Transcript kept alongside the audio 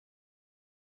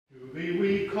To thee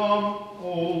we come,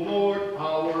 O Lord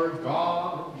our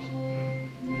God.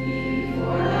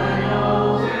 Before thine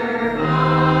altar,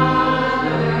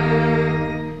 Father,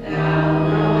 thou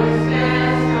knowest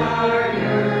best our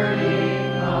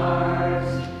yearning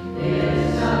hearts.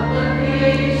 This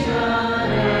supplication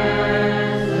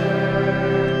answer,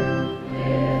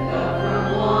 lift up from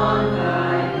one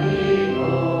thy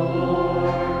people,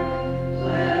 Lord.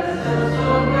 Bless us, O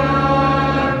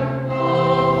God, O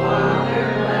Father,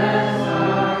 bless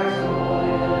our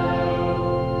toil.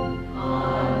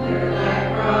 Under thy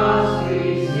cross we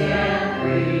stand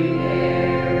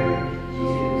prepared to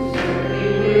serve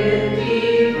thee with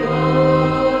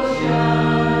devotion,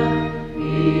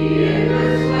 be it the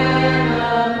sweat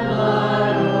of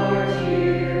blood or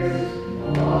tears,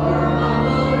 or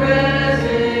humble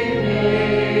resignation.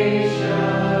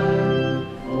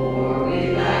 For we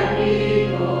thy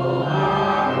people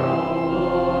are, O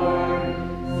Lord.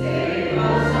 Save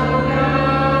us, O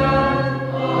God,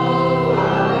 O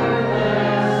Father,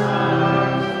 bless our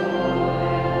toil.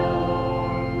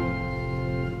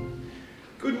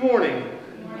 Good morning.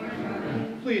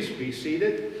 Please be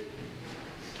seated.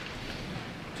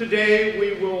 Today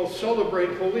we will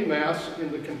celebrate Holy Mass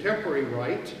in the contemporary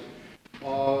rite.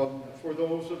 For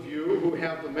those of you who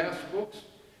have the Mass books,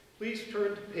 please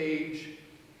turn to page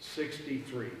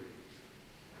 63.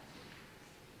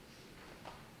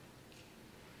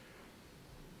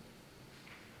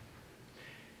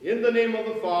 In the name of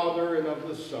the Father, and of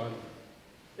the Son,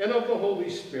 and of the Holy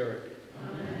Spirit.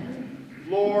 Amen.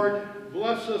 Lord,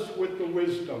 bless us with the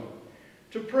wisdom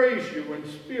to praise you in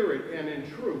spirit and in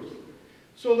truth,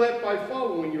 so that by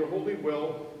following your holy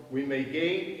will, we may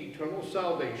gain eternal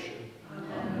salvation.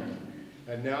 Amen.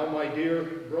 And now, my dear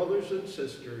brothers and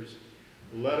sisters,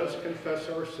 let us confess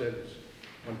our sins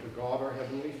unto God our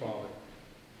Heavenly Father.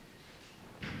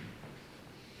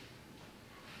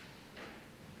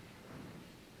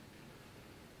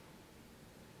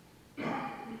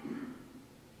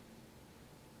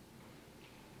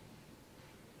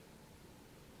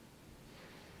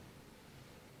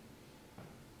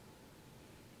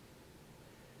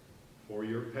 For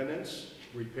your penance,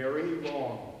 repair any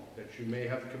wrong that you may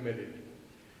have committed,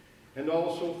 and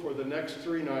also for the next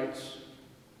 3 nights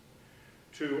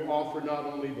to offer not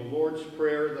only the Lord's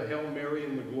Prayer, the Hail Mary,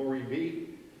 and the Glory Be,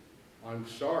 I'm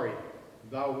sorry,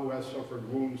 thou who hast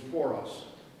suffered wounds for us,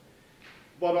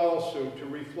 but also to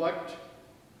reflect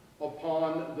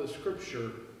upon the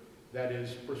scripture that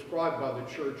is prescribed by the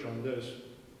church on this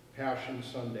Passion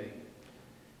Sunday.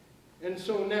 And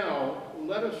so now,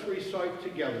 let us recite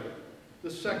together the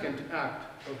second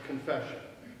act of confession.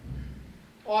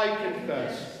 I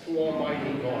confess to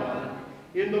Almighty God,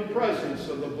 in the presence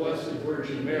of the Blessed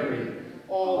Virgin Mary,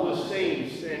 all the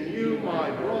saints, and you,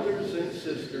 my brothers and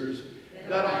sisters,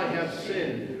 that I have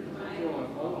sinned through my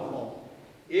own fault,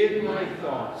 in my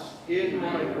thoughts, in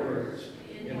my words,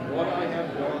 in what I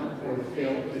have done or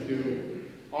failed to do.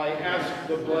 I ask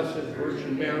the Blessed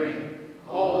Virgin Mary,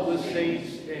 all the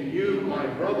saints, and you, my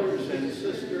brothers and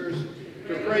sisters,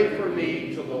 to pray for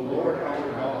me to the Lord our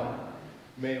God.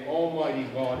 May Almighty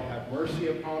God have mercy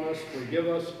upon us, forgive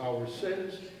us our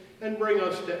sins, and bring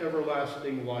us to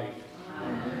everlasting life.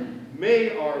 Amen.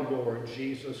 May our Lord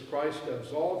Jesus Christ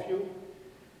absolve you,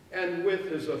 and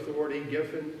with his authority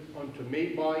given unto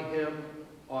me by him,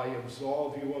 I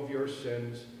absolve you of your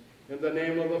sins. In the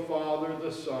name of the Father,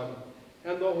 the Son,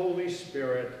 and the Holy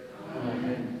Spirit.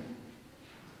 Amen.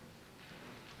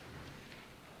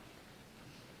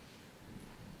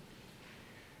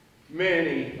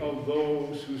 Many of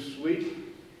those who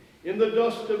sleep in the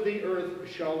dust of the earth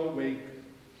shall awake.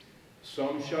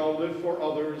 Some shall live for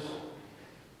others.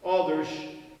 Others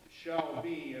shall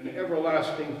be in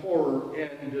everlasting horror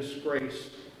and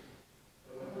disgrace.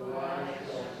 But the wise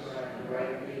shall shine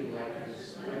brightly like the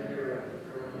splendor of the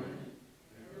firmament,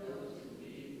 and those who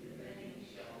leave remain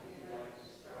shall be like the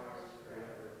stars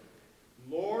forever.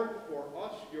 Lord, for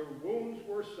us your wounds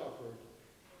were suffered.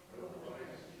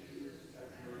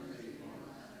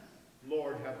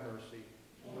 Lord, have mercy.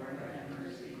 Lord, have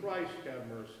mercy. Christ, have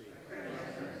mercy. Christ,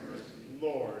 have mercy.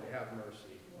 Lord, have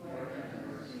mercy. Lord, have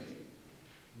mercy.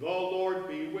 The Lord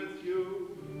be with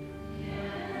you.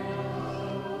 And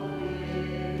also with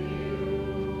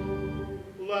you.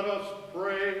 Let us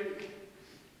pray.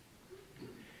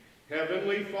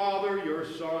 Heavenly Father, your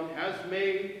Son has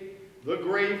made the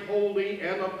grave holy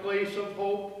and a place of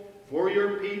hope for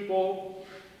your people.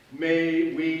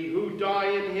 May we who die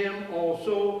in him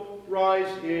also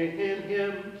rise in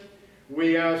him.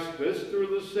 We ask this through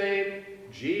the same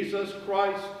Jesus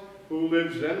Christ, who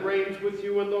lives and reigns with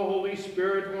you in the Holy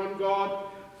Spirit, one God,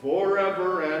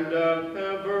 forever and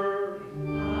ever.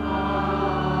 Amen.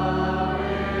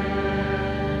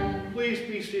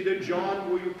 seated.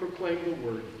 John, will you proclaim the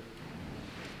word?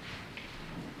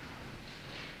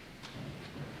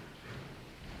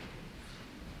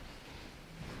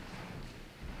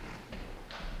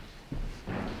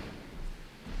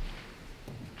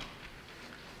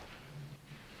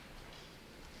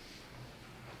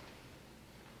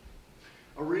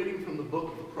 A reading from the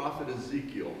book of the prophet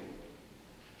Ezekiel.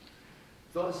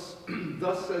 Thus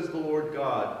says the Lord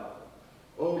God,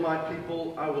 O my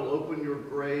people, I will open your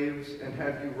graves and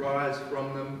have you rise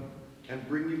from them and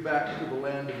bring you back to the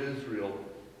land of Israel.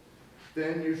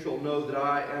 Then you shall know that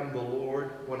I am the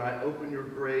Lord when I open your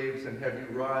graves and have you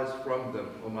rise from them,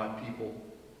 O my people.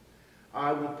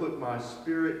 I will put my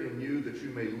spirit in you that you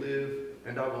may live,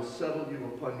 and I will settle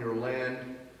you upon your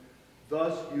land.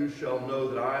 Thus you shall know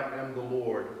that I am the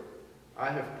Lord. I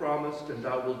have promised, and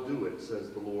I will do it,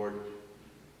 says the Lord.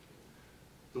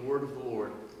 The word of the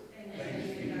Lord.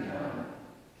 Thanks be to God.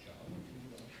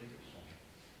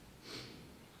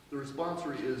 The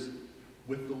responsory is,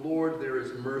 with the Lord there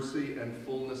is mercy and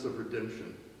fullness of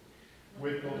redemption.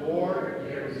 With the Lord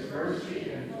there is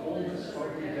mercy and fullness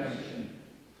of redemption.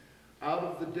 Out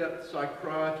of the depths I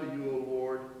cry to you, O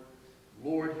Lord.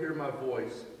 Lord, hear my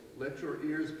voice. Let your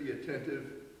ears be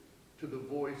attentive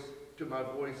to my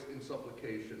voice in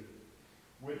supplication.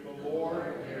 With the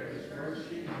Lord there is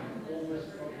mercy and fullness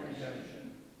of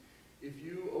redemption. If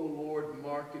you, O Lord,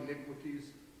 mark iniquities,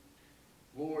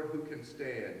 Lord, who can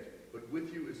stand? But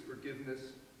with you is forgiveness,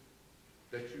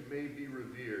 that you may be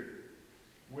revered.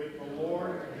 With the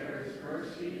Lord there is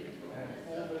mercy and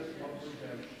fullness of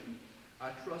redemption.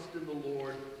 I trust in the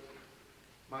Lord.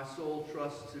 My soul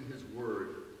trusts in his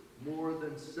word. More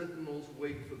than sentinels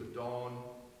wait for the dawn,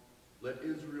 let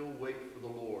Israel wait for the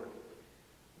Lord.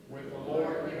 With the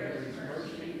Lord there is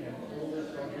mercy and fullness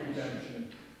of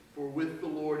redemption. For with the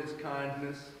Lord is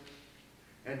kindness,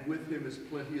 and with him is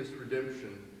plenteous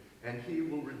redemption, and he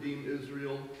will redeem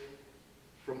Israel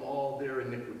from all their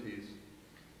iniquities.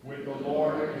 With the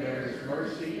Lord there is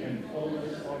mercy and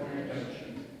fullness of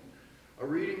redemption. A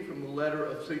reading from the letter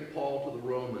of St. Paul to the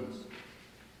Romans.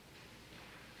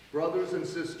 Brothers and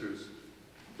sisters,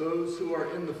 those who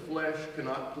are in the flesh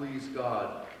cannot please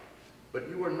God, but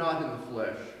you are not in the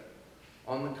flesh.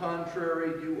 On the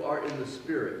contrary, you are in the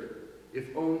Spirit,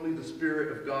 if only the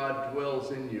Spirit of God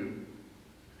dwells in you.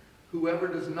 Whoever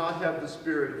does not have the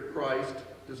Spirit of Christ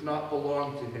does not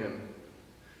belong to him.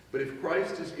 But if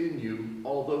Christ is in you,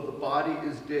 although the body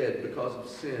is dead because of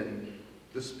sin,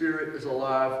 the Spirit is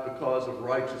alive because of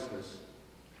righteousness.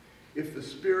 If the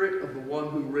Spirit of the one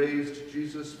who raised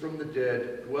Jesus from the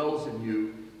dead dwells in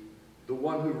you, the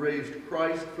one who raised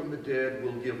Christ from the dead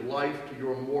will give life to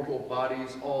your mortal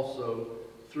bodies also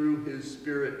through his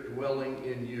Spirit dwelling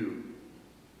in you.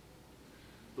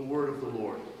 The word of the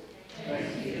Lord.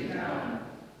 Thanks be to God.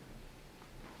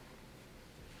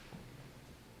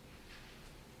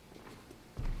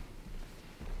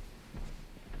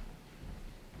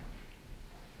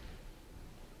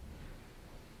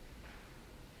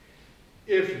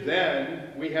 If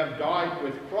then we have died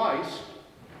with Christ,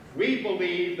 we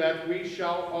believe that we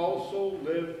shall also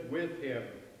live with him.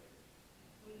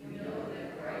 We know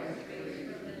that Christ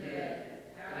raised from the dead,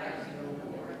 dies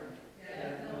no more,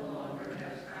 death no longer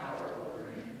has power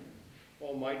over him.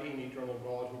 Almighty and eternal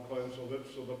God, who cleansed the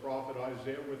lips of the prophet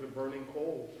Isaiah with a burning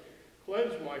coal,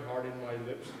 cleanse my heart and my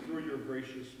lips through your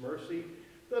gracious mercy,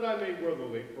 that I may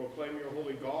worthily proclaim your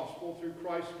holy gospel through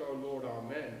Christ our Lord.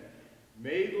 Amen.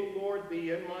 May the Lord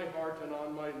be in my heart and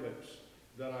on my lips,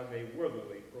 that I may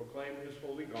worthily proclaim his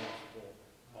holy gospel.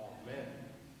 Amen.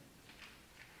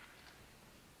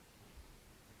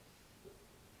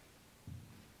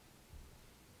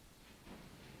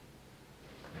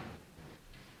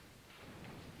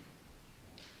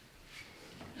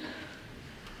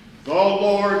 The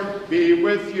Lord be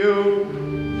with you.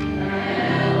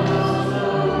 And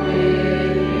also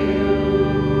with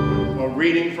you. A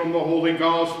reading from the Holy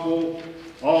Gospel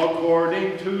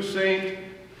according to St.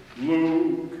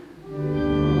 Luke.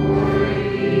 Glory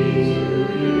be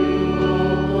to you, O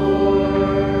Lord.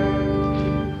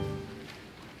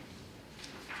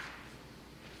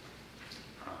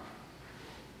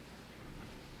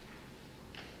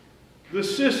 The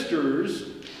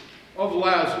sisters of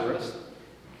Lazarus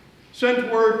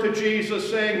sent word to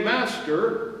Jesus saying,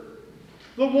 Master,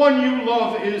 the one you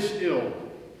love is ill.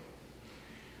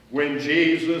 When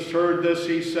Jesus heard this,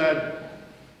 he said,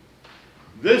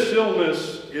 this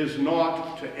illness is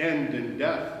not to end in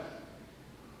death,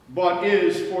 but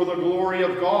is for the glory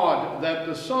of God, that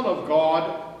the Son of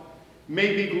God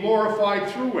may be glorified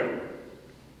through it.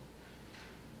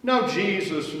 Now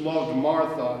Jesus loved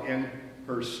Martha and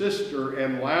her sister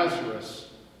and Lazarus.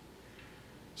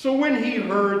 So when he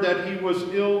heard that he was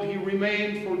ill, he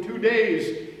remained for 2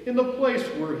 days in the place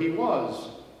where he was.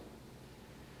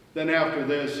 Then after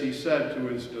this he said to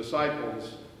his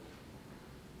disciples,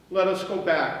 "Let us go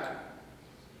back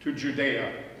to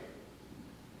Judea."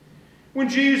 When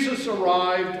Jesus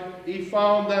arrived, he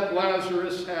found that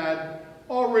Lazarus had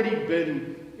already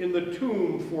been in the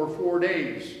tomb for 4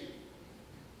 days.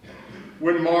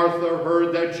 When Martha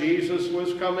heard that Jesus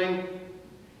was coming,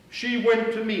 she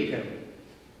went to meet him,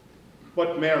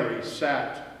 but Mary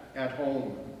sat at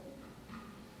home.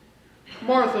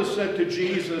 Martha said to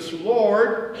Jesus,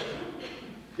 "Lord,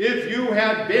 if you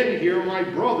had been here, my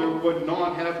brother would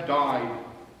not have died.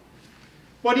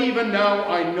 But even now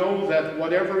I know that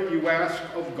whatever you ask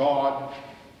of God,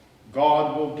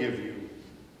 God will give you."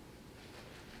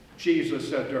 Jesus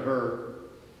said to her,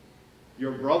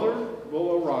 "Your brother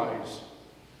will arise."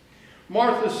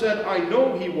 Martha said, "I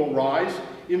know he will rise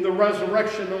in the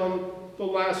resurrection on the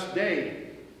last day."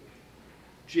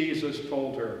 Jesus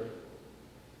told her,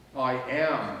 "I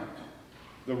am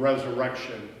the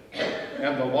resurrection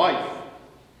and the life.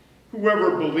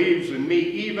 Whoever believes in me,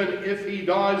 even if he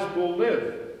dies, will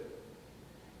live.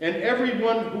 And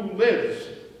everyone who lives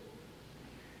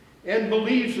and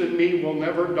believes in me will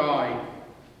never die.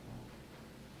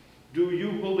 Do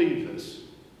you believe this?"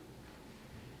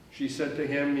 She said to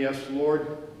him, "Yes,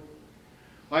 Lord.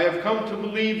 I have come to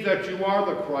believe that you are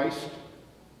the Christ,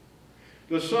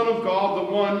 the Son of God,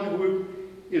 the one who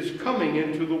is coming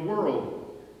into the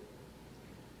world."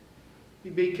 He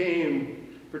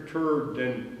became perturbed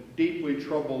and deeply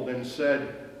troubled and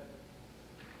said,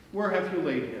 "Where have you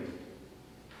laid him?"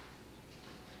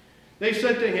 They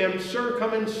said to him, "Sir,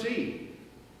 come and see."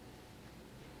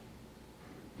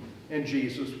 And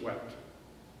Jesus wept.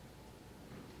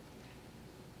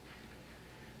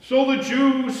 So the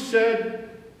Jews said,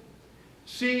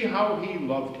 "See how he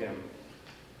loved him."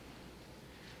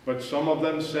 But some of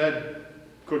them said,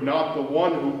 "Could not the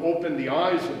one who opened the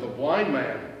eyes of the blind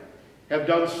man have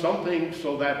done something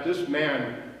so that this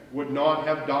man would not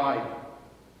have died?"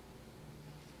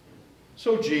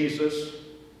 So Jesus,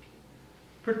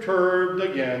 perturbed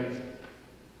again,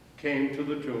 came to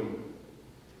the tomb.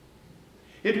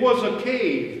 It was a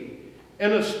cave,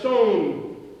 and a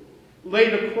stone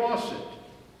laid across it.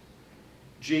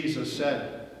 Jesus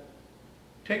said,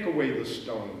 "Take away the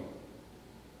stone."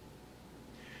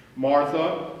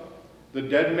 Martha, the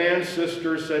dead man's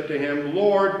sister, said to him,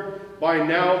 "Lord, by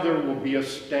now there will be a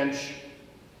stench.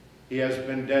 He has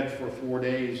been dead for 4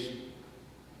 days."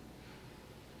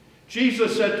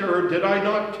 Jesus said to her, "Did I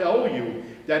not tell you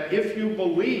that if you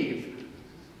believe,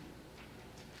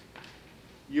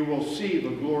 you will see the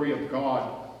glory of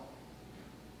God?"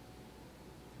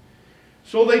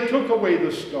 So they took away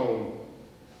the stone.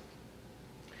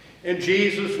 And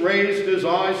Jesus raised his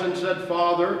eyes and said,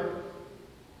 "Father,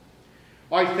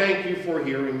 I thank you for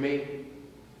hearing me.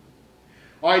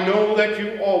 I know that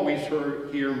you always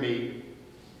hear me.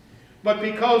 But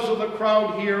because of the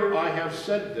crowd here, I have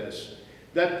said this,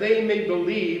 that they may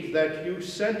believe that you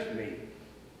sent me."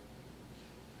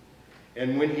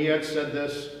 And when he had said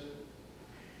this,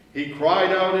 he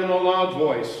cried out in a loud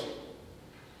voice,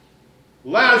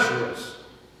 "Lazarus,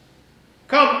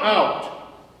 come out!"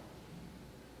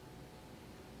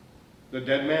 The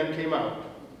dead man came out,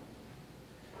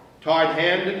 tied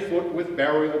hand and foot with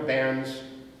burial bands,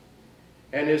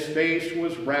 and his face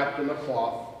was wrapped in a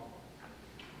cloth.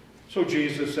 So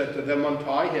Jesus said to them,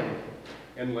 "Untie him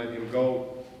and let him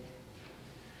go."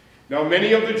 Now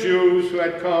many of the Jews who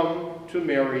had come to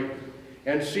Mary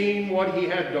and seen what he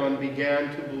had done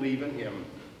began to believe in him.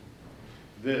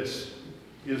 This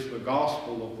is the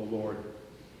gospel of the Lord.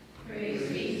 Praise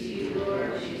be to you,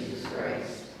 Lord Jesus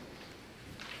Christ.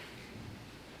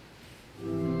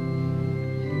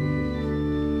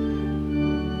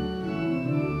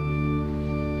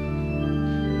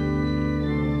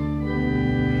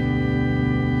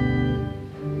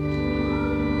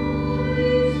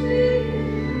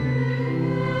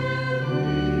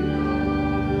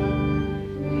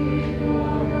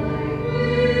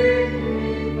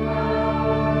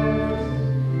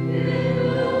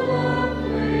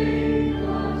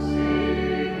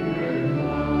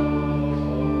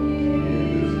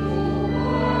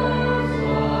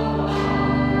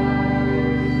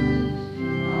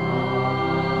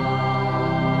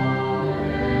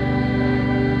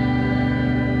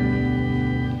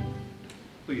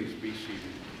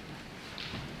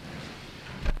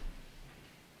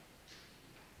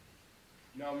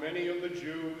 Now many of the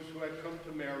Jews who had come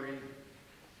to Mary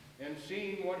and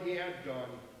seen what he had done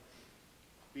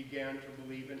began to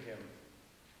believe in him.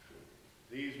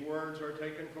 These words are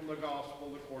taken from the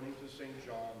Gospel according to St.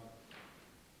 John.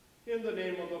 In the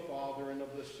name of the Father, and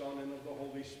of the Son, and of the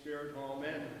Holy Spirit,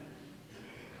 amen.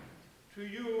 To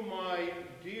you, my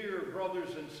dear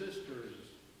brothers and sisters,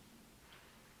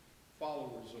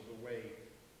 followers of the way,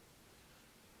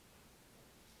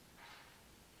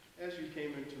 as you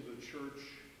came into the church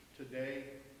today,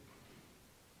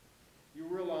 you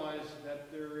realize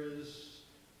that there is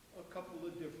a couple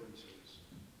of differences.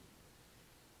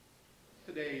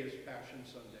 Today is Passion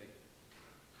Sunday,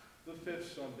 the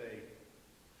fifth Sunday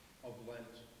of Lent.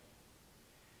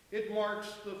 It marks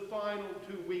the final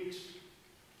 2 weeks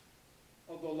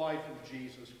of the life of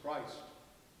Jesus Christ.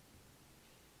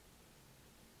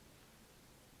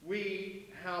 We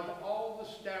have all the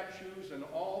statues and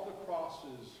all the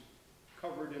crosses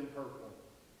covered in purple.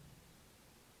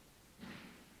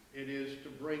 It is to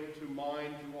bring to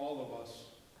mind to all of us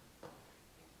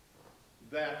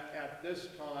that at this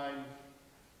time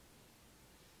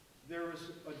there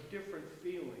is a different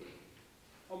feeling,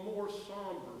 a more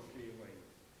somber feeling,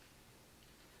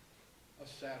 a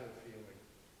sadder feeling.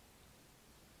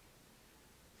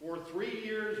 For 3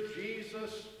 years,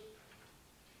 Jesus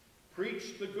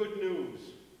preached the good news.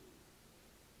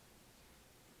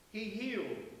 He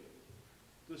healed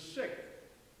the sick.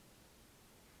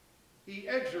 He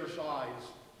exorcised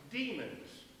demons.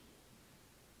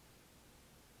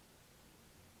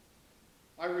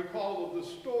 I recall of the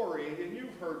story, and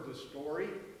you've heard the story,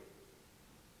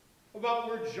 about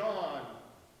where John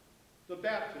the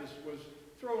Baptist was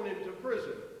thrown into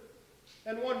prison.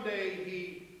 And one day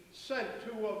he sent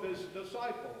 2 of his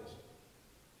disciples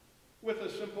with a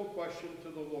simple question to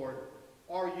the Lord: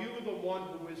 are you the one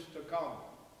who is to come,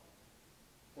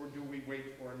 or do we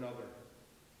wait for another?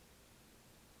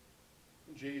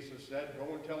 And Jesus said,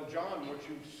 go and tell John what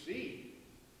you see.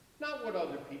 Not what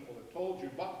other people have told you,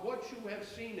 but what you have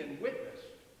seen and witnessed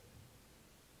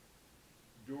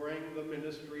during the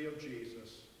ministry of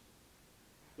Jesus.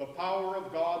 The power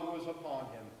of God was upon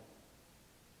him.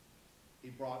 He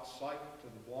brought sight to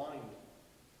the blind.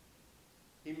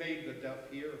 He made the deaf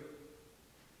hear.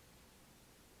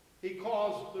 He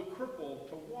caused the crippled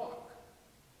to walk.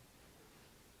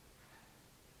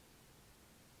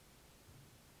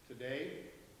 Today,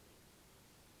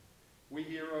 we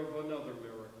hear of another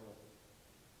miracle.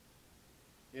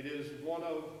 It is one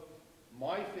of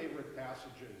my favorite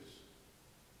passages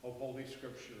of Holy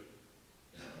Scripture.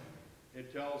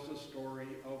 It tells the story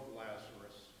of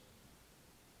Lazarus.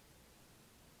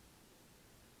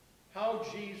 How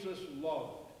Jesus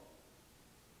loved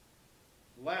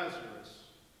Lazarus,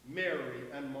 Mary,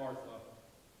 and Martha.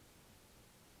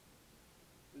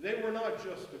 They were not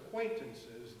just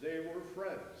acquaintances, they were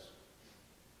friends.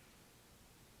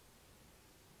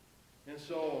 And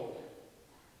so,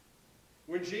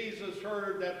 when Jesus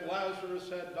heard that Lazarus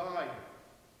had died,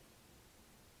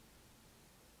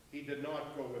 he did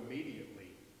not go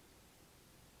immediately.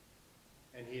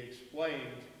 And he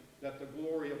explained that the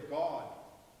glory of God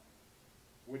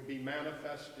would be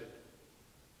manifested.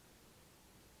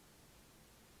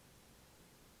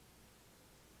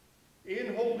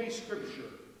 In Holy Scripture,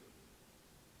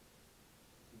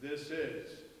 this is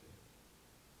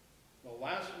the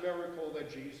last miracle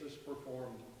that Jesus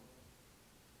performed.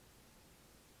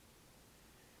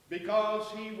 Because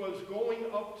he was going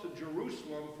up to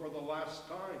Jerusalem for the last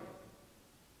time.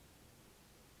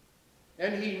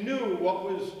 And he knew what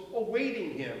was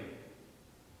awaiting him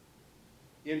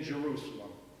in Jerusalem.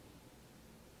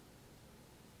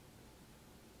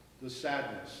 The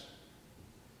sadness.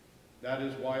 That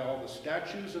is why all the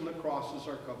statues and the crosses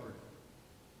are covered.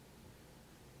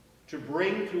 To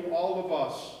bring to all of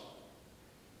us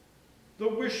the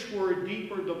wish for a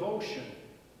deeper devotion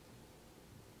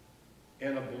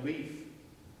and a belief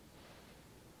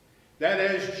that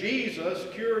as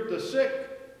Jesus cured the sick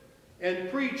and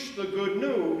preached the good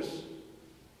news,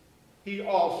 he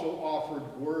also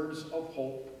offered words of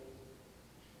hope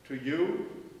to you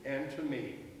and to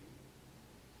me.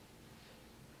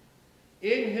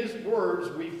 In his words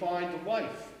we find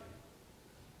life.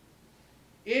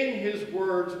 In his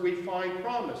words we find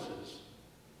promises.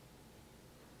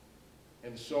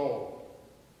 And so,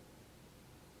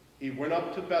 he went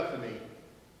up to Bethany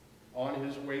on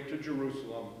his way to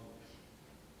Jerusalem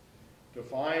to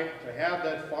have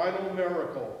that final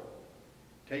miracle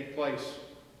take place.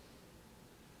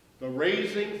 The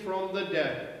raising from the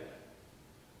dead,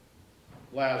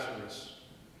 Lazarus.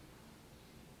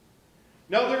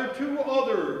 Now there are 2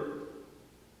 other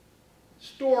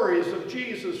stories of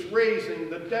Jesus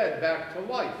raising the dead back to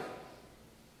life.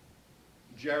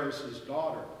 Jairus'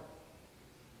 daughter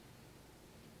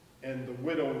and the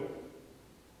widow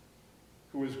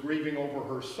who was grieving over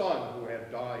her son who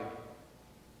had died.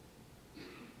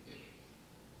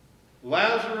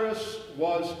 Lazarus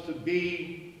was to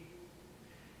be,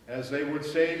 as they would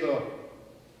say,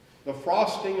 the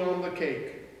frosting on the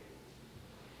cake.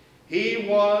 He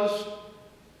was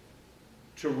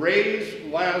to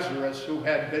raise Lazarus, who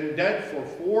had been dead for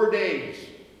 4 days,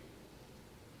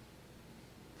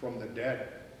 from the dead.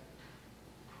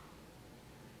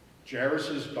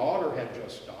 Jairus' daughter had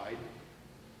just died.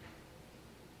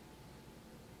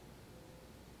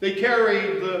 They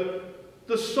carried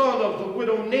the son of the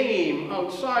widow Nain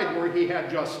outside where he had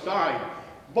just died.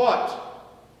 But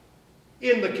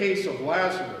in the case of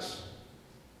Lazarus,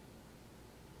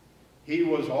 he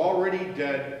was already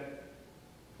dead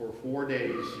for 4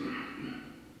 days.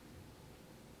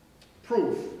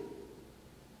 Proof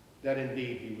that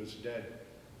indeed he was dead.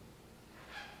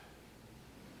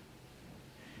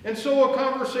 And so a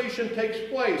conversation takes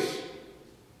place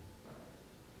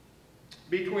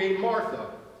between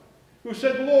Martha, who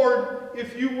said, "Lord,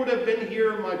 if you would have been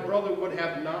here, my brother would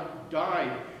have not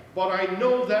died. But I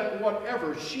know that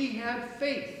whatever," she had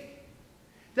faith,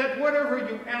 "that whatever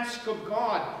you ask of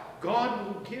God, God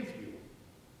will give you."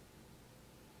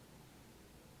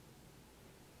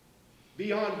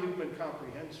 Beyond human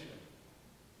comprehension.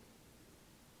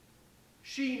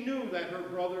 She knew that her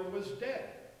brother was dead,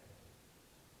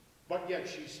 but yet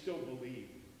she still believed.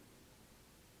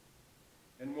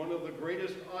 And one of the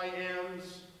greatest I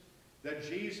ams that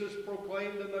Jesus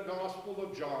proclaimed in the Gospel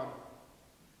of John,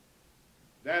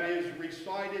 that is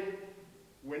recited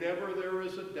whenever there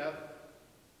is a death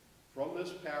from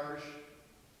this parish,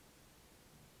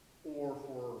 or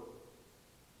for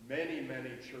many,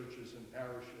 many churches and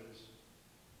parishes,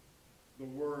 the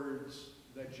words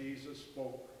that Jesus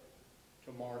spoke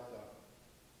to Martha: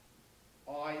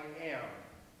 I am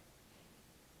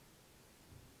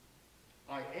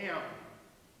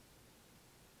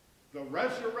the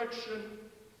resurrection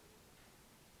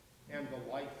and the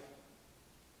life.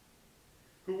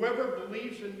 Whoever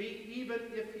believes in me, even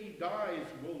if he dies,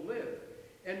 will live.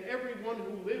 And everyone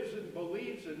who lives and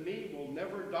believes in me will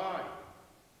never die.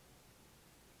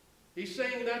 He's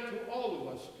saying that to all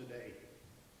of us today.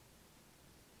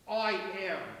 I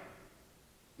am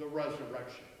the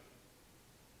resurrection.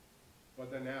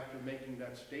 But then after making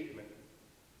that statement,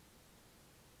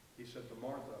 he said to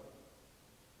Martha,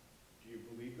 "Do you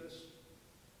believe this?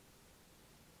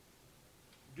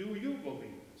 Do you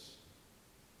believe this?"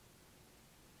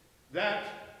 That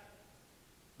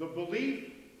the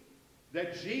belief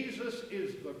that Jesus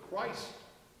is the Christ,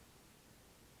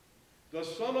 the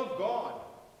Son of God,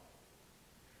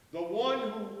 the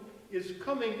one who is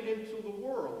coming into the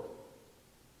world,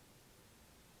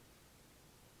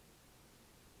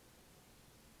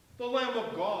 the Lamb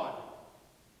of God,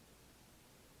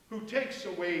 who takes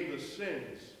away the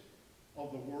sins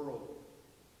of the world.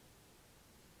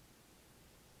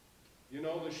 You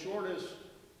know, the shortest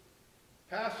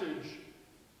passage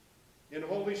in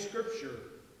Holy Scripture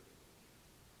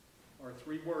are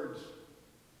 3 words.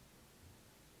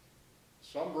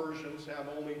 Some versions have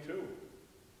only 2.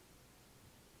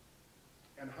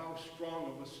 And how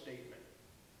strong of a statement.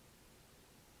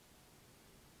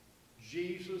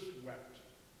 Jesus wept.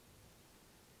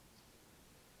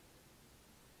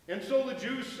 And so the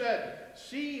Jews said,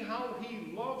 "See how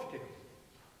he loved him."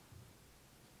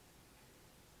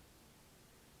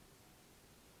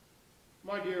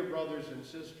 My dear brothers and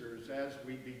sisters, as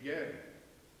we begin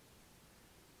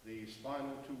these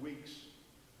final 2 weeks,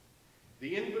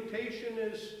 the invitation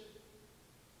is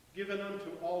given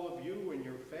unto all of you and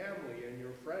your family and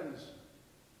your friends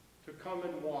to come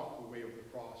and walk the way of the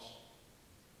cross.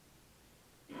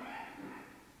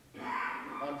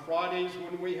 On Fridays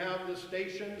when we have the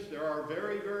stations, there are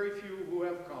very, very few who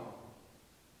have come.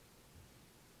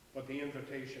 But the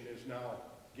invitation is now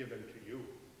given to you.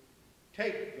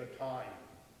 Take the time.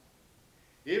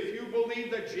 If you believe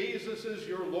that Jesus is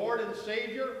your Lord and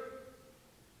Savior,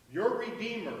 your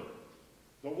Redeemer,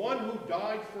 the one who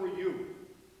died for you,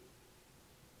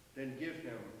 then give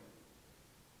him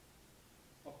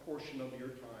a portion of your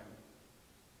time.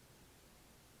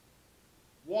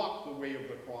 Walk the way of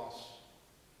the cross.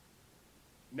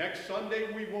 Next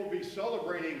Sunday we will be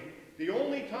celebrating the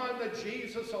only time that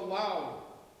Jesus allowed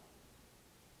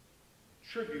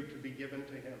tribute to be given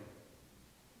to him.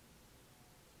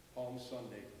 Palm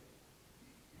Sunday.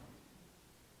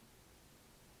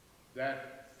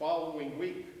 That following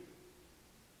week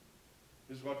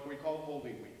is what we call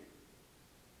Holy Week.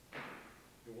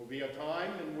 It will be a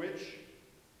time in which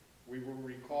we will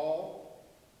recall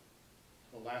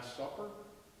the Last Supper,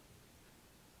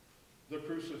 the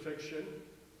crucifixion,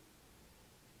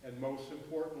 and most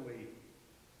importantly,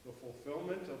 the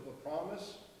fulfillment of the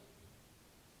promise,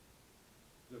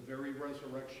 the very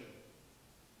resurrection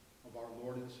of our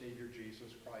Lord and Savior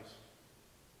Jesus Christ.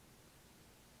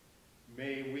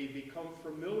 May we become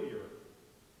familiar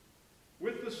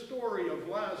with the story of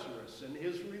Lazarus and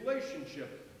his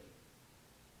relationship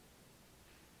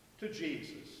to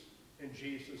Jesus, and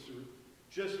Jesus'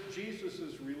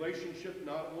 relationship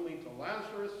not only to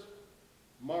Lazarus,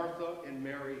 Martha, and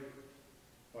Mary,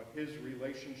 but his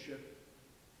relationship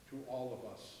to all of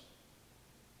us.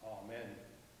 Amen.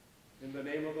 In the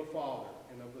name of the Father,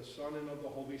 and of the Son, and of the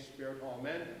Holy Spirit,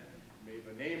 amen. May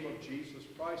the name of Jesus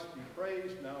Christ be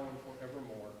praised now and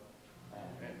forevermore.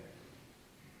 Amen.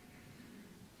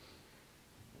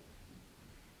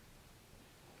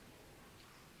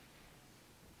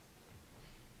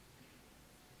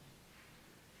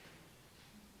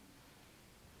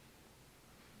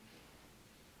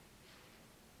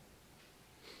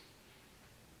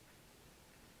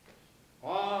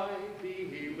 I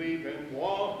believe in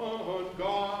one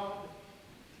God,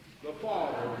 the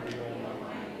Father, the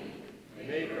Almighty,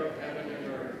 maker of heaven and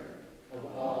earth, of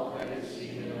all that is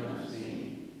seen and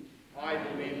unseen. I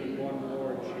believe in one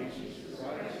Lord Jesus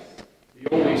Christ,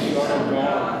 the only Son of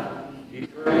God,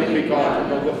 eternally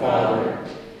begotten of the Father,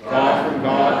 God from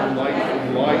God, and light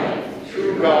from light,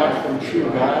 true God from true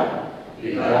God,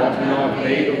 begotten, not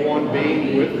made, of one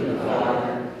being with the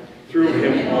Father. Through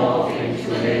him all things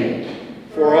were made.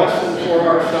 For us and for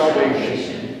our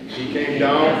salvation, he came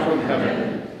down from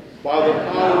heaven. By the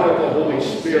power of the Holy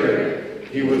Spirit,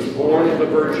 he was born of the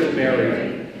Virgin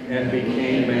Mary and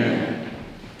became man.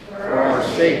 For our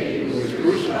sake, he was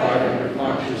crucified under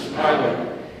Pontius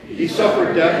Pilate. He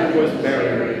suffered death and was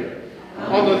buried.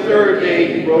 On the third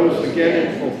day, he rose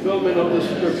again in fulfillment of the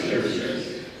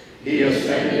Scriptures. He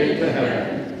ascended into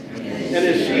heaven and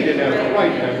is seated at the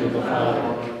right hand of the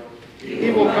Father.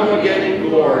 He will come again in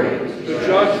glory to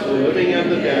judge the living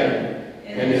and the dead,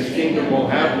 and his kingdom will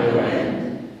have no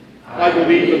end. I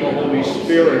believe in the Holy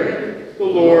Spirit, the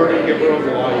Lord and giver of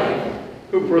life,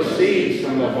 who proceeds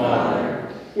from the Father.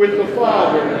 With the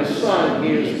Father and the Son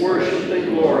he is worshipped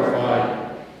and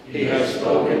glorified. He has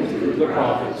spoken through the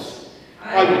prophets.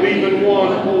 I believe in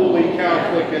one holy,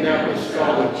 Catholic, and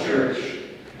apostolic church.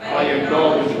 I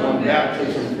acknowledge one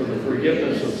baptism for the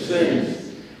forgiveness of sins.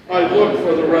 I look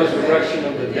for the resurrection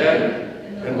of the dead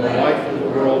and the life of the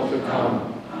world to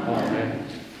come. Amen.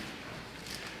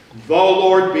 The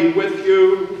Lord be with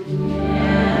you.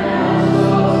 And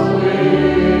also with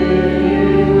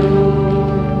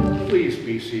you. Please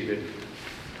be seated.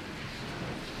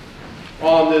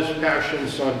 On this Passion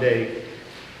Sunday,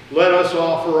 let us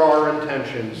offer our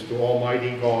intentions to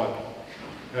Almighty God.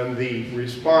 And the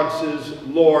response is,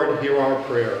 Lord, hear our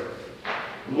prayer.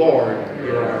 Lord,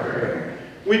 hear our prayer.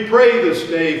 We pray this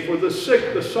day for the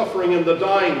sick, the suffering, and the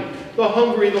dying, the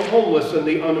hungry, the homeless, and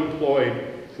the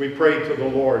unemployed. We pray to the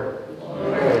Lord.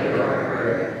 Lord, hear our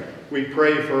prayer. We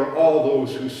pray for all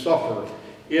those who suffer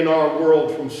in our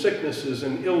world from sicknesses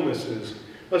and illnesses,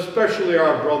 especially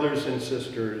our brothers and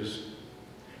sisters.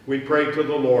 We pray to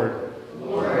the Lord.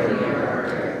 Lord, hear our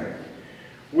prayer.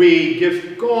 We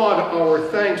give God our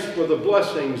thanks for the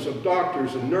blessings of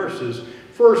doctors and nurses,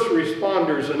 first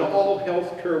responders, and all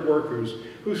healthcare workers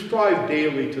who strive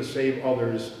daily to save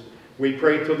others. We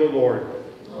pray to the Lord.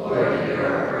 Lord, hear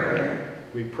our prayer.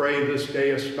 We pray this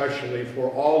day especially for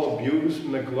all abused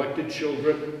and neglected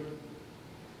children,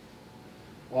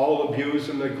 all abused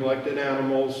and neglected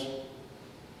animals,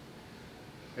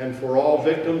 and for all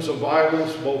victims of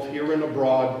violence both here and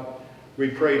abroad. We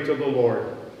pray to the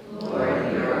Lord.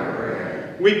 Lord, hear our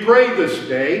prayer. We pray this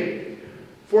day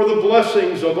for the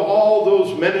blessings of all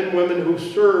those men and women who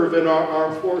serve in our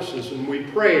armed forces, and we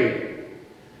pray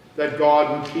that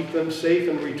God would keep them safe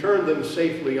and return them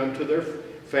safely unto their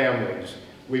families.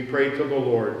 We pray to the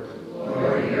Lord.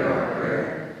 Lord, hear our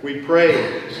prayer. We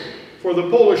pray for the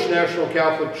Polish National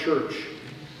Catholic Church,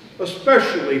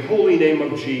 especially Holy Name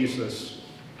of Jesus,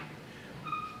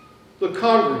 the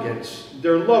congregants,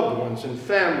 their loved ones and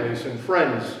families and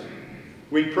friends.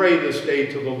 We pray this day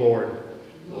to the Lord.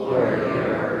 Lord,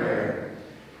 hear our prayer.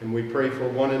 And we pray for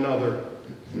one another,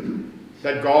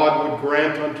 that God would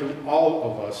grant unto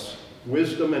all of us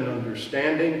wisdom and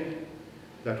understanding,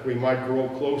 that we might grow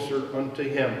closer unto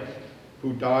him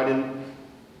who died and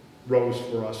rose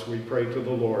for us. We pray to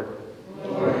the Lord.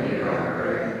 Lord, hear our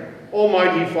prayer.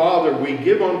 Almighty Father, we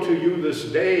give unto you this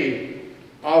day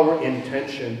our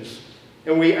intentions,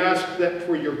 and we ask that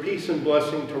for your peace and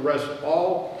blessing to rest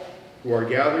all who are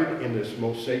gathered in this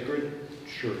most sacred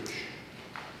church.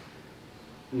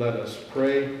 Let us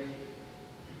pray.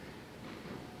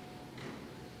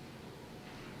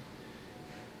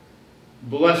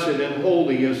 Blessed and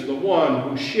holy is the one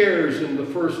who shares in the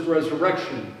first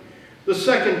resurrection, the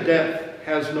second death,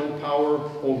 has no power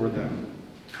over them.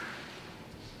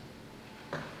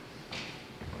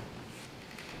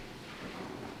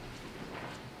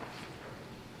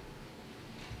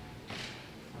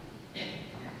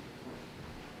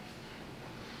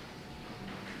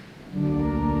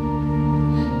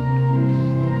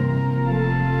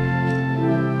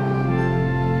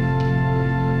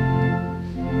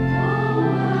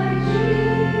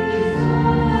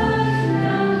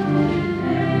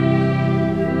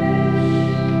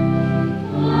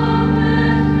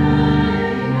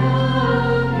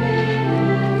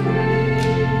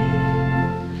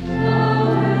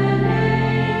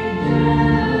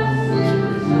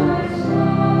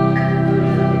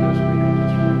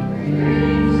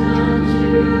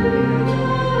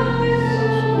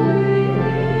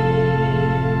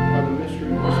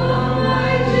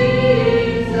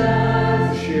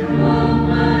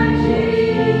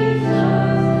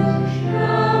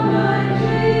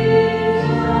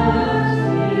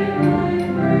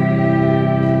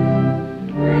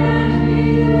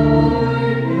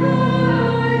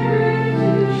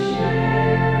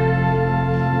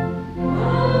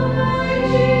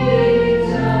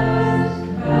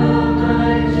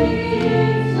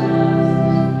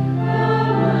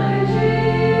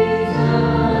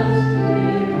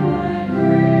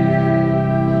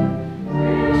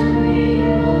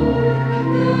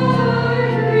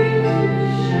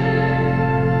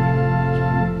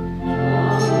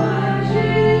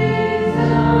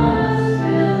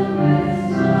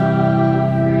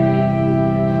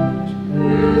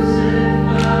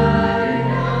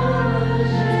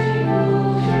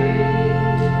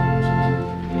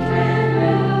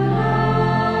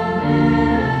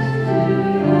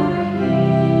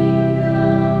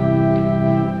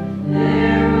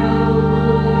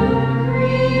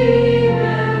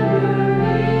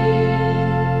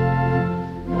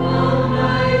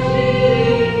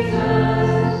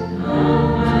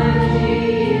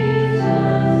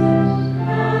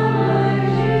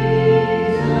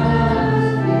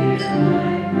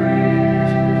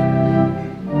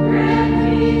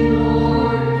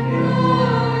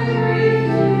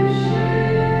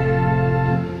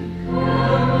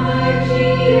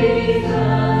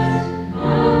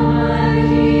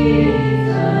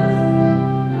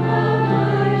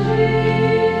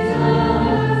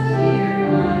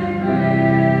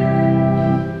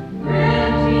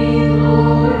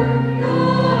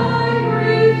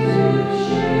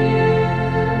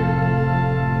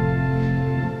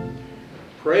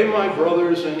 Pray, my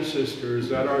brothers and sisters,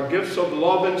 that our gifts of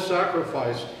love and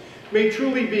sacrifice may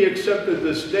truly be accepted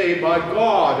this day by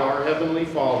God, our Heavenly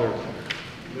Father.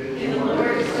 May the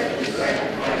Lord accept the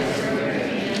sacrifice from your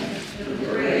hands to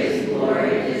praise and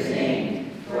glory in his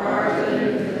name, for our good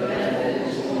and for the benefit of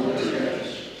his holy church.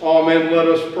 Amen. Let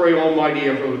us pray, Almighty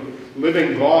ever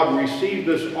living God, receive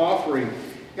this offering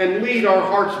and lead our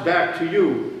hearts back to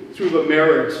you through the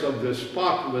merits of this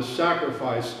spotless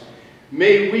sacrifice.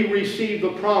 May we receive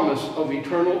the promise of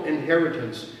eternal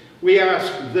inheritance. We ask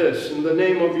this in the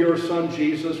name of your Son,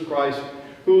 Jesus Christ,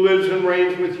 who lives and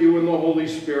reigns with you in the Holy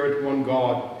Spirit, one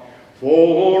God,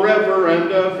 forever and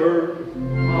ever.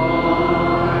 Amen.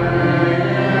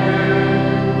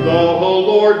 The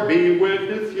Lord be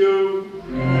with you.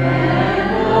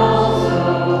 And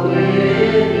also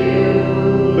with you.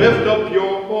 Lift up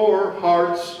your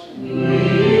hearts. We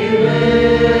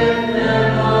lift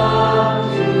them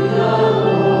up to the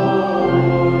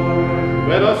Lord.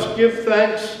 Let us give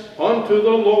thanks unto the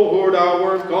Lord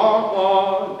our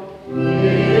God. It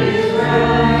is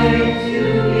right to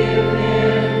give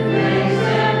him thanks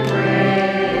and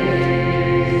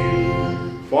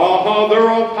praise. Father,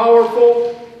 all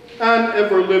powerful and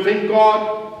ever-living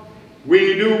God,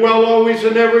 we do well always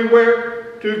and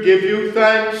everywhere to give you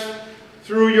thanks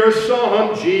through your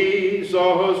Son, Jesus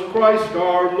Christ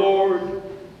our Lord.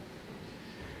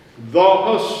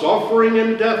 The suffering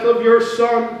and death of your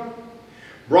Son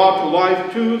brought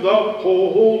life to the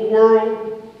whole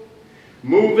world,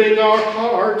 moving our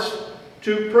hearts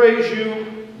to praise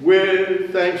you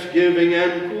with thanksgiving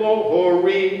and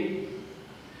glory.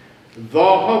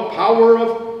 The power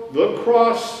of the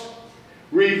cross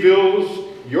reveals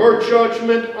your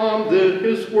judgment on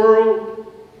this world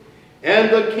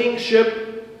and the kingship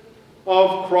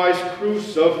of Christ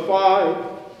crucified.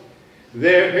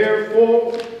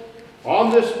 Therefore, on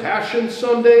this Passion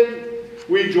Sunday,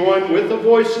 we join with the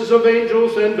voices of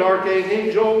angels and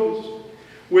archangels,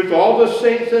 with all the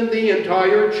saints and the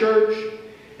entire church,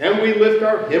 and we lift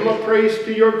our hymn of praise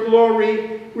to your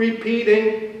glory,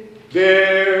 repeating,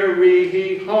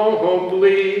 very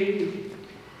humbly,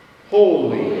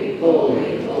 holy,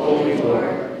 holy, holy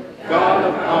Lord, God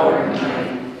of power and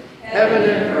might, Heaven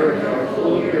and earth are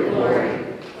full of your glory.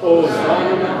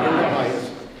 Hosanna in the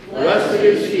heights. Blessed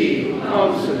is he who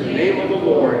comes in the name of the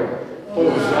Lord.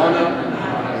 Hosanna in the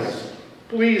highest.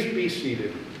 Please be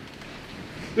seated.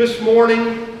 This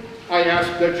morning, I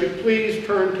ask that you please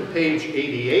turn to page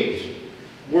 88,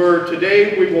 where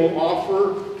today we will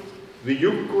offer the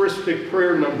Eucharistic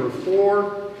prayer number 4,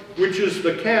 which is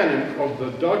the canon of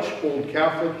the Dutch Old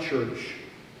Catholic Church.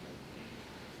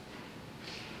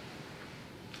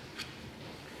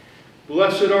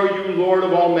 Blessed are you, Lord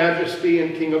of all majesty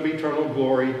and King of eternal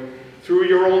glory, through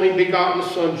your only begotten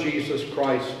Son, Jesus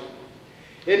Christ.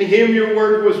 In him your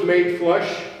word was made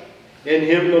flesh, in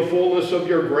him the fullness of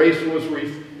your grace was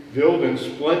revealed in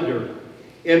splendor.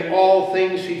 In all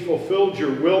things he fulfilled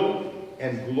your will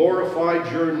and glorified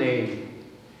your name.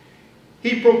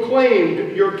 He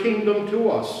proclaimed your kingdom to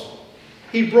us.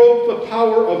 He broke the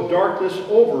power of darkness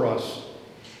over us.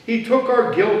 He took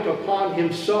our guilt upon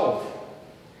himself.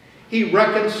 He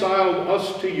reconciled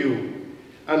us to you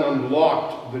and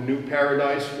unlocked the new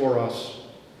paradise for us.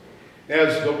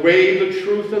 As the way, the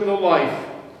truth, and the life,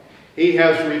 he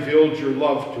has revealed your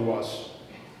love to us.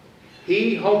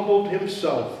 He humbled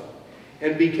himself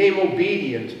and became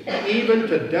obedient even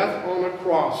to death on a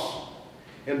cross,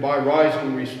 and by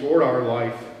rising restored our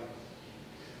life.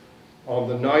 On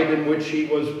the night in which he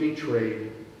was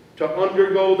betrayed, to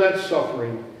undergo that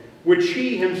suffering which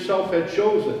he himself had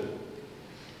chosen,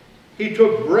 he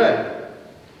took bread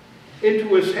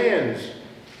into his hands,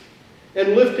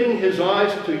 and lifting his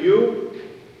eyes to you,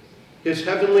 his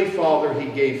heavenly Father, he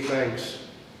gave thanks.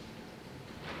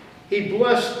 He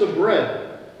blessed the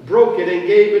bread, broke it, and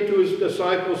gave it to his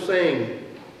disciples, saying,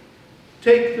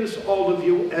 "Take this, all of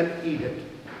you, and eat it,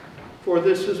 for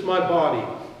this is my body,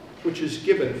 which is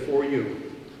given for you."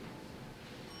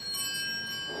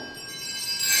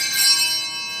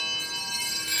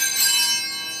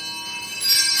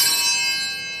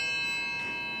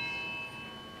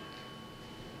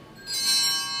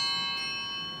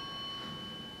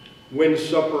 When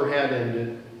supper had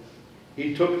ended,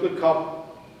 he took the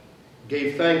cup,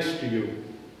 gave thanks to you,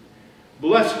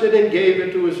 blessed it, and gave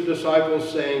it to his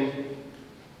disciples, saying,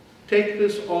 "Take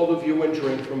this, all of you, and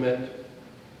drink from it,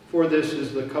 for this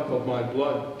is the cup of my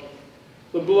blood,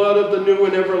 the blood of the new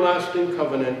and everlasting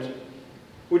covenant,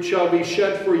 which shall be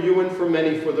shed for you and for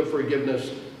many for the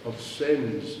forgiveness of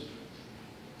sins.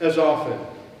 As often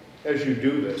as you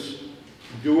do this,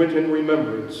 do it in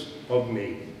remembrance of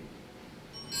me."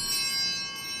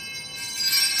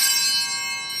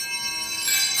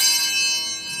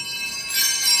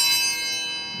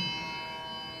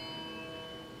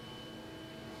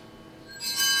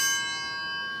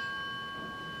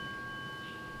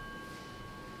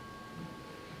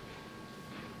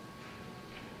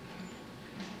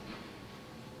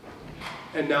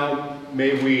 And now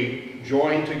may we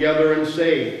join together and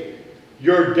say,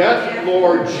 "Your death,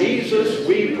 Lord Jesus,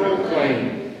 we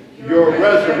proclaim. Your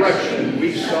resurrection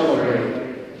we celebrate.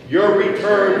 Your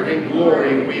return in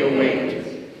glory we await.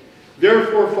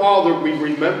 Therefore, Father, we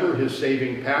remember his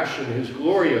saving passion, his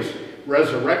glorious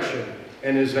resurrection,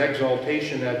 and his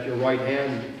exaltation at your right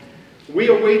hand. We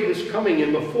await his coming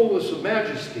in the fullness of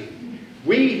majesty.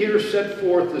 We here set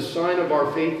forth the sign of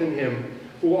our faith in him,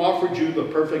 who offered you the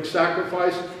perfect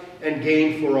sacrifice and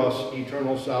gained for us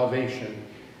eternal salvation.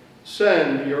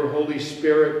 Send your Holy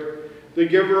Spirit, the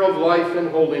giver of life and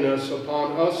holiness,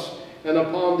 upon us and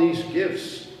upon these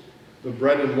gifts, the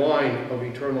bread and wine of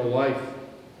eternal life.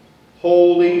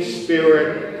 Holy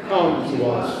Spirit, come to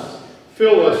us.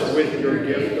 Fill us with your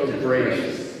gift of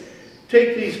grace.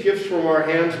 Take these gifts from our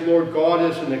hands, Lord God,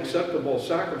 as an acceptable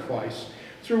sacrifice,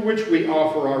 through which we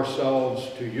offer ourselves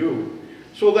to you,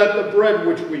 so that the bread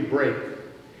which we break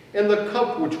and the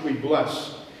cup which we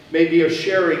bless may be a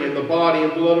sharing in the body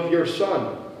and blood of your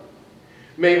Son.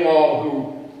 May all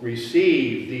who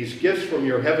receive these gifts from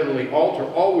your heavenly altar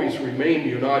always remain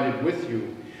united with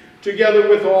you, together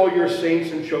with all your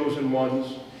saints and chosen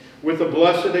ones, with the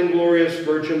blessed and glorious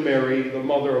Virgin Mary, the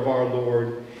Mother of our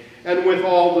Lord, and with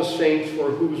all the saints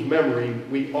for whose memory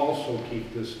we also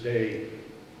keep this day.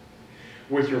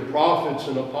 With your prophets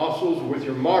and apostles, with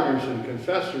your martyrs and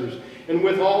confessors, and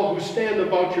with all who stand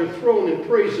about your throne in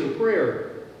praise and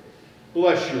prayer.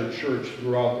 Bless your church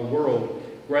throughout the world.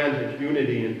 Grant it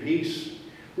unity and peace.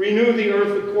 Renew the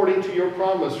earth according to your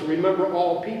promise. Remember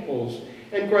all peoples,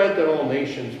 and grant that all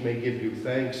nations may give you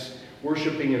thanks,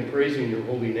 worshiping and praising your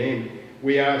holy name.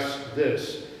 We ask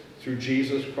this through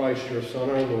Jesus Christ, your Son,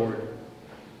 our Lord.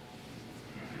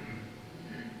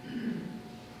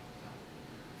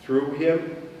 Through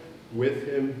him, with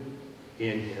him,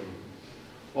 in him.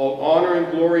 All honor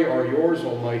and glory are yours,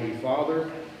 Almighty Father,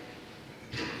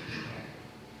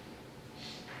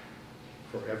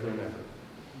 forever and ever.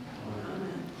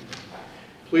 Amen.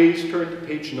 Please turn to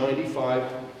page 95,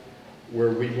 where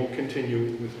we will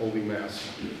continue with Holy Mass.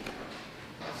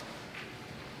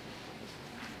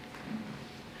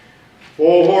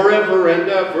 Forever and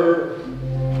ever.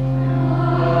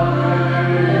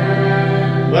 Amen.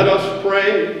 Let us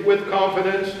pray with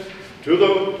confidence to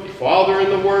the Father in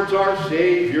the words our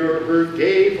Savior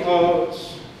gave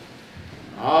us.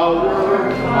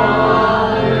 Our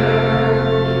Father,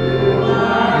 who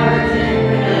art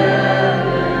in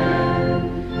heaven,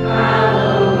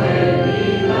 hallowed be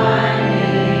thy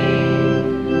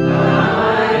name.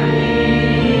 Thy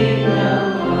kingdom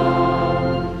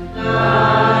come,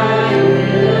 thy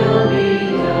will be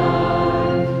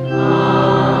done,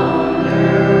 on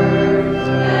earth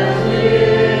as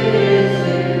it is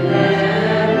in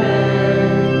heaven.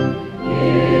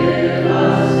 Give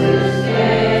us this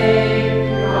day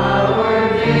our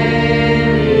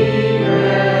daily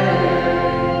bread,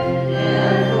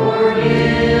 and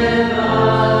forgive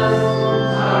us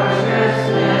our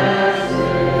trespasses,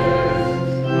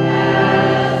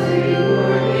 as we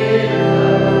forgive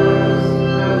those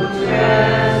who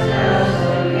trespass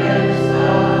against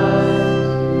us.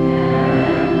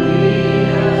 And lead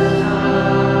us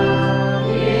not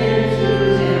into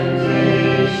temptation,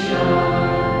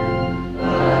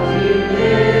 but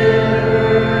deliver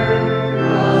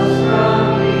us from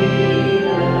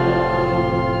evil.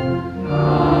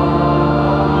 Amen.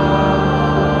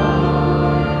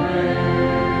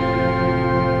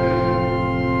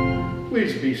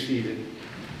 Please be seated.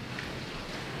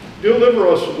 Deliver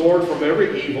us, Lord, from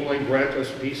every evil and grant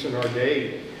us peace in our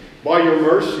day. By your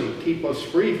mercy, keep us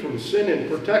free from sin and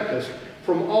protect us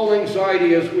from all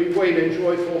anxiety as we wait in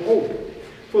joyful hope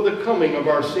for the coming of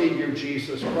our Savior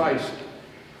Jesus Christ.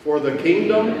 For the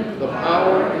kingdom, the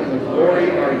power, and the glory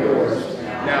are yours,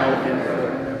 now and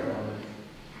forever.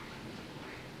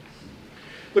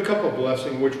 The cup of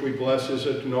blessing which we bless, is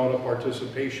it not a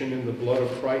participation in the blood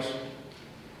of Christ?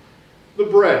 The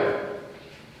bread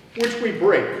which we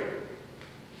break,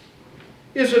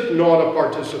 is it not a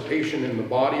participation in the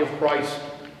body of Christ?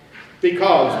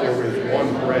 Because there is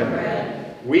one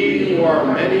bread, we who are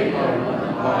many are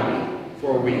one body,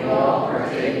 for we all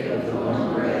partake of the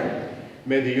one bread.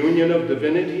 May the union of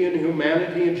divinity and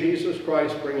humanity in Jesus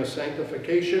Christ bring us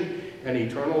sanctification and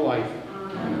eternal life.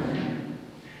 Amen.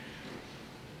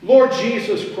 Lord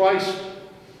Jesus Christ,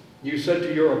 you said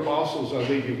to your apostles, I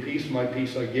leave you peace, my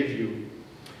peace I give you.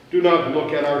 Do not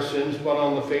look at our sins, but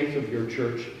on the faith of your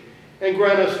church, and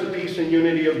grant us the peace and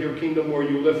unity of your kingdom where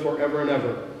you live forever and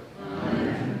ever.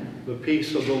 Amen. The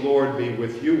peace of the Lord be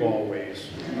with you always.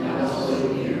 And also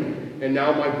with you. And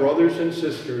now, my brothers and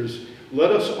sisters, let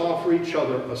us offer each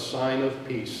other a sign of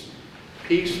peace.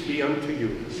 Peace be unto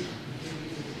you.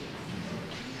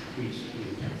 Peace be.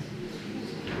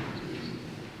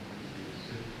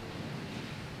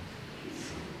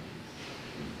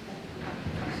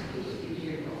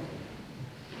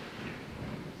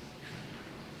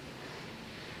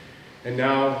 And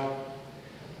now,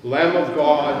 Lamb of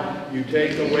God, you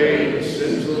take away the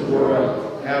sins of the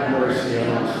world, have mercy on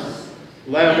us.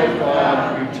 Lamb of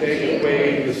God, you take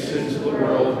away the sins of the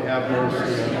world, have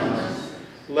mercy on us.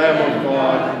 Lamb of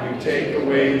God, you take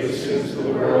away the sins of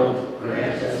the world,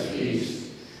 grant us peace.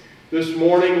 This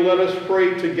morning, let us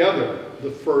pray together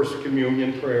the first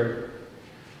communion prayer.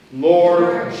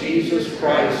 Lord Jesus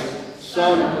Christ,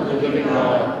 Son of the living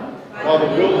God, by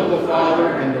the will of the Father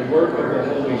and the work of the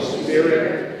Holy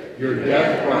Spirit, your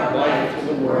death brought life to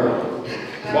the world.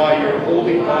 By your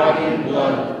holy body and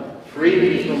blood, free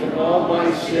me from all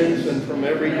my sins and from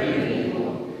every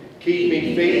evil. Keep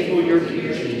me faithful to your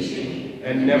teachings,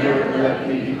 and never let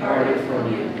me be parted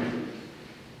from you.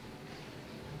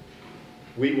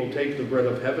 We will take the bread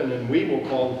of heaven, and we will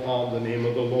call upon the name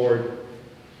of the Lord.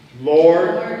 Lord,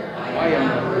 I am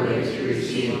not worthy to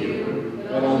receive you,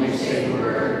 but only say the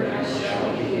word, and I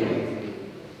shall be healed.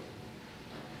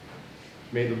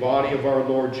 May the body of our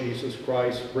Lord Jesus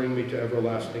Christ bring me to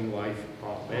everlasting life.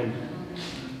 Amen.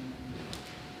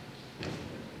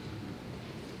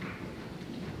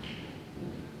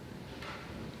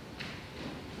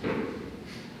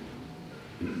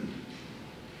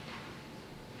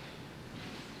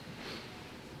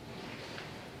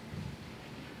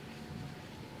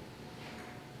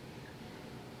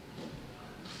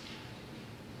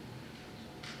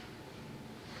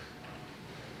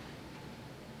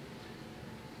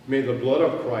 May the blood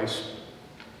of Christ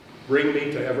bring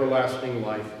me to everlasting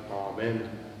life. Amen.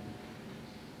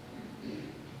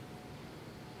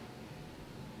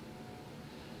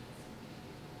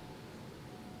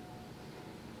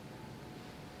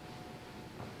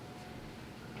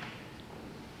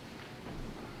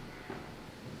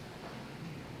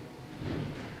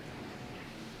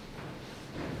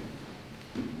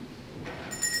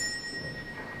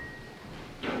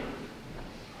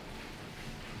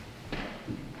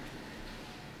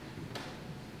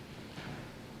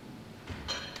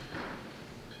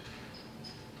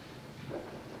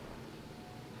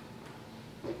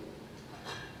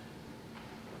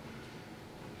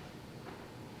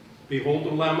 Behold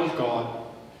the Lamb of God.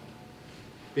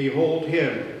 Behold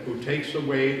him who takes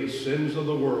away the sins of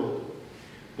the world.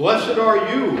 Blessed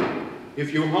are you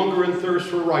if you hunger and thirst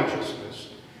for righteousness,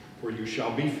 for you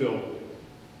shall be filled.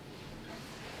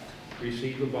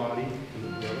 Receive the body and the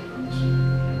blood of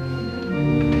Christ.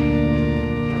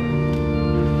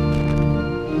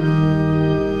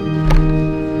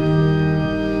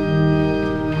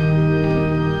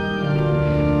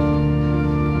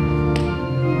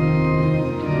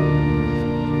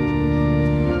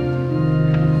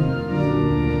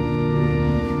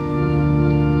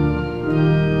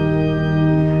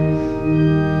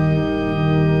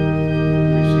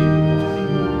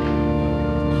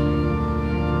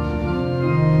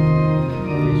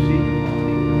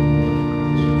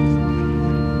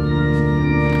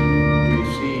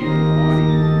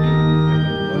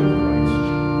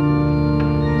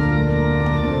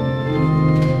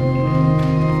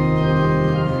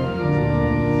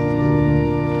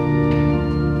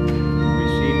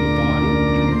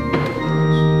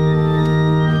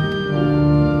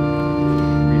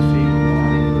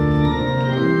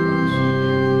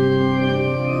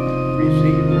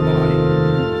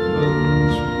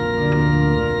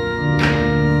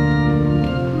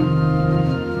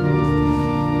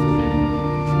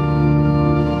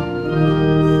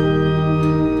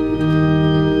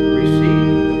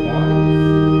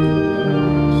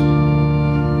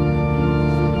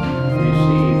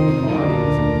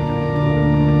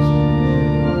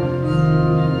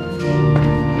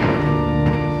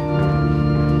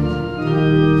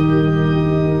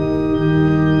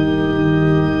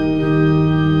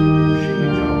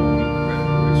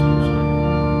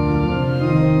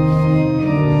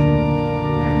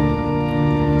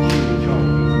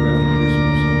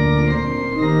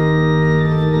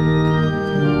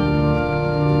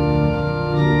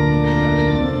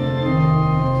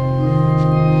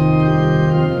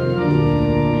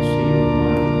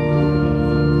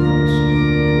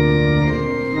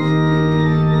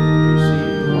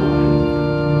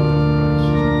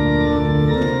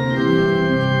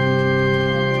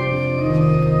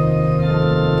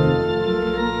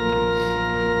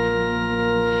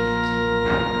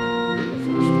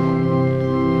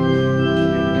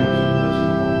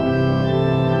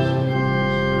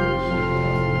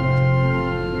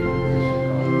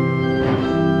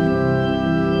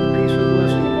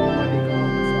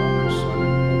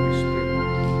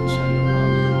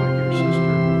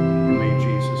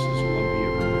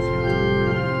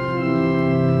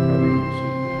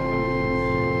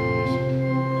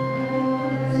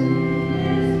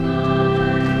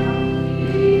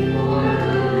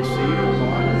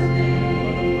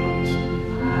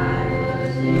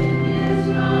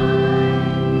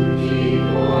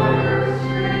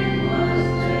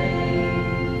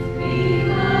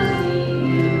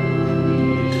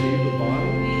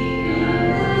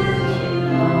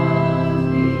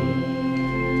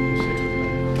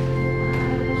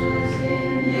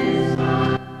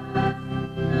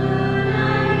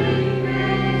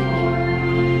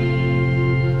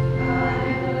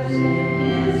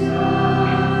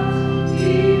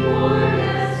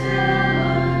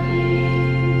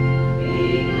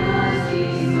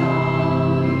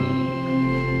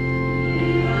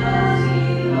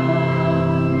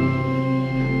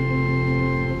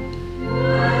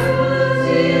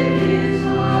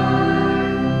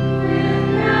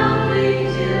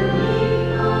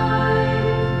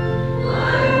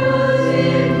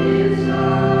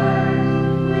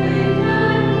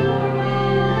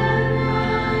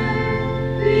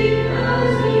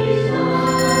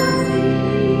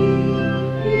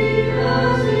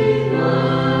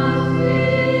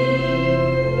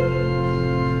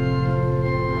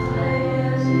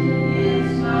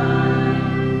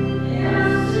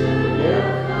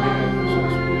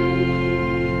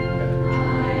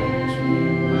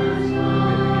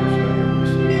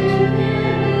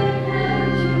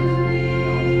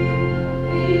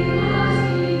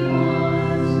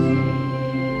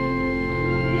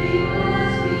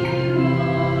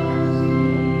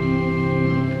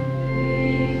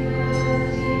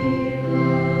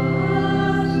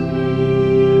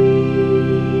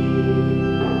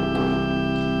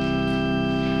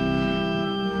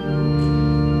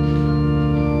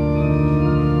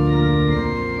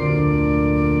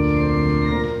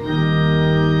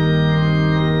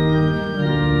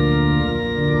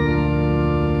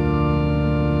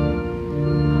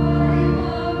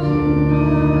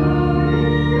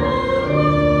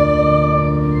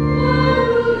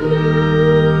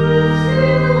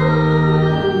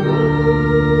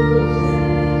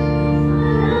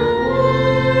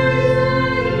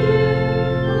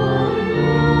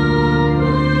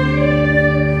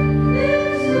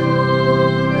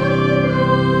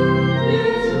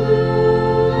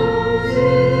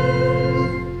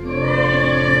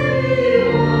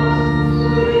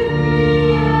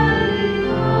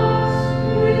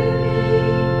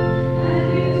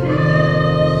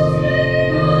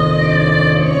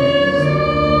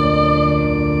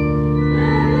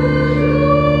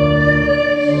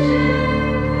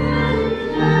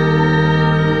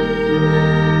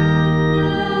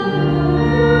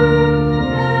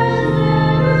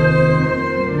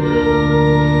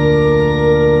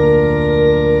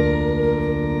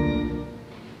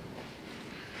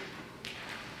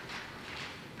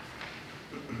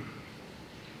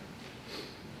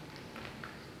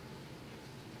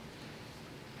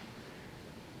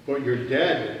 But your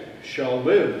dead shall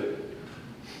live.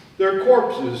 Their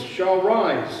corpses shall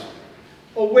rise,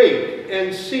 awake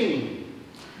and sing,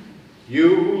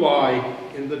 you who lie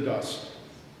in the dust.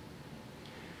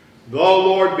 The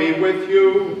Lord be with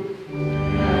you.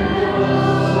 And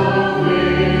also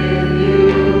with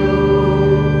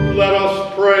you. Let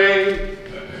us pray.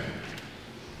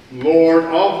 Lord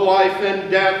of life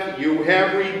and death, you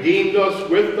have redeemed us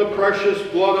with the precious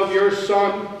blood of your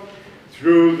Son.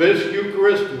 Through this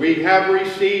Eucharist we have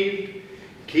received.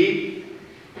 Keep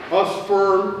us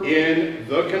firm in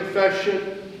the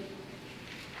confession,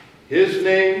 his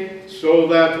name, so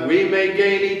that we may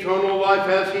gain eternal life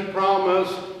as he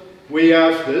promised. We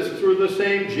ask this through the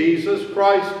same Jesus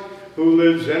Christ, who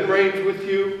lives and reigns with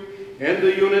you, and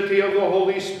the unity of the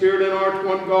Holy Spirit and our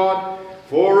one God,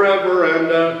 forever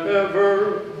and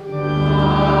ever.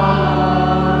 Amen.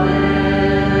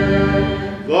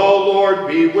 The Lord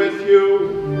be with you.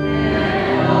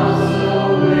 And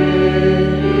also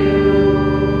with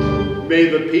you. May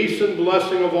the peace and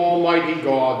blessing of Almighty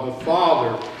God, the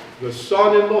Father, the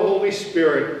Son, and the Holy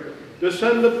Spirit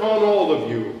descend upon all of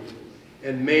you,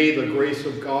 and may the grace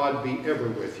of God be ever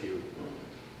with you.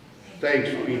 Thanks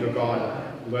be to God.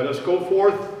 Let us go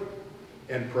forth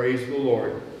and praise the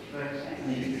Lord. Thanks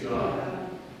be to God.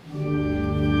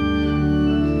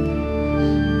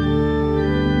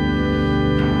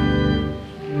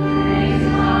 Praise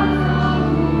God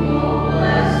from whom all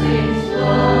blessings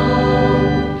flow.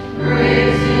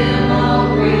 Praise him, all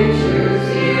creatures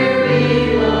here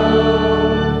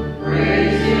below.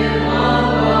 Praise him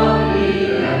above the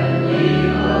heavenly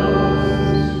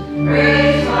hosts.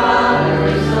 Praise Father,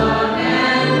 Son,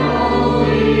 and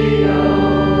Holy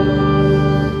Ghost.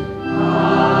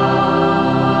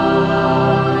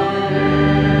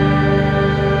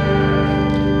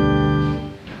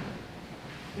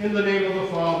 In the name of the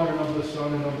Father, and of the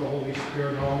Son, and of the Holy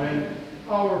Spirit, amen.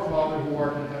 Our Father, who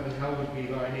art in heaven, hallowed be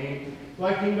thy name.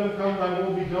 Thy kingdom come, thy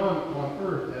will be done, on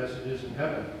earth as it is in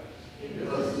heaven. Give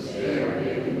us this day our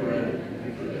daily bread,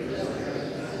 and forgive us our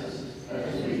trespasses,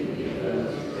 as we forgive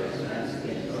those who trespass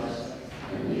against us.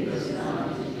 And lead us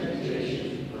not into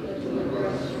temptation, but deliver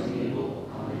us from evil.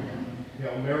 Amen.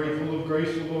 Hail Mary, full of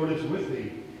grace, the Lord is with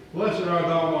thee. Blessed art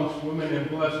thou amongst women, and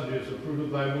blessed is the fruit of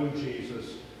thy womb, Jesus.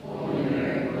 Holy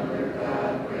Mary, Mother of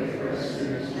God, pray for us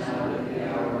sinners now and at the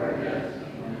hour of our death.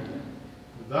 Amen.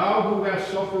 Thou who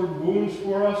hast suffered wounds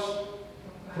for us,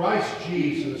 Christ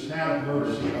Jesus, have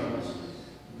mercy on us.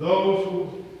 Those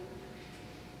who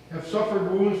have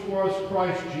suffered wounds for us,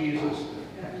 Christ Jesus,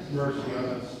 have mercy on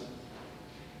us.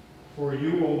 For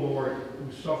you, O Lord,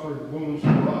 who suffered wounds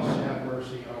for us, have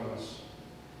mercy on us.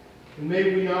 And may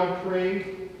we now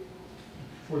pray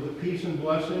for the peace and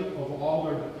blessing of all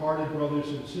our departed brothers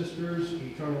and sisters,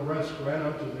 eternal rest grant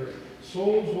unto their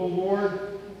souls, O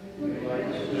Lord.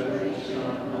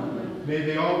 May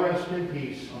they all rest in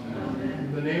peace. Amen.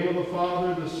 In the name of the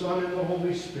Father, the Son, and the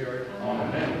Holy Spirit.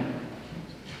 Amen.